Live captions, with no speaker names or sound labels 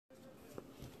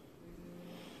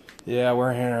Yeah,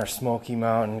 we're in our Smoky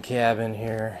Mountain cabin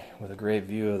here with a great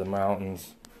view of the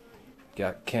mountains.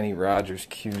 Got Kenny Rogers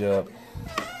queued up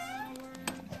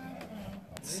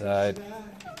outside.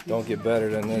 Don't get better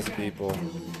than this, people.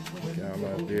 Come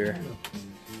up here.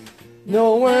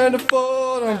 Know when to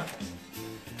fold 'em,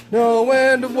 know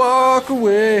when to walk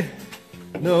away,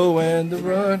 know when to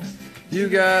run. You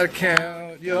gotta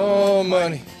count your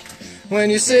money. When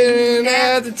you're sitting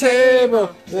at the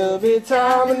table, there'll be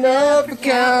time enough for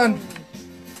counting.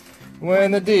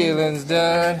 When the dealing's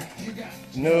done,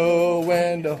 know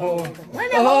when to hold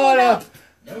up.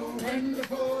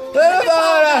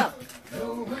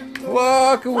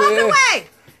 Walk away.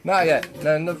 Not yet.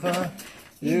 None of fun.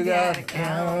 You gotta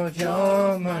count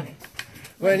your money.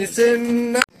 When you're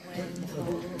sitting at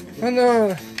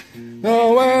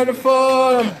know when to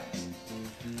fold 'em,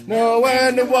 know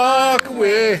when to walk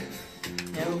away,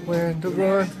 know when to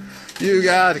run. You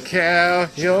gotta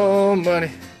count your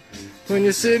money. When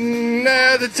you're sitting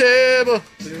at the table,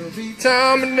 there'll be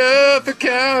time enough for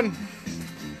counting.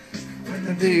 When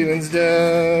the dealing's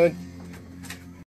done.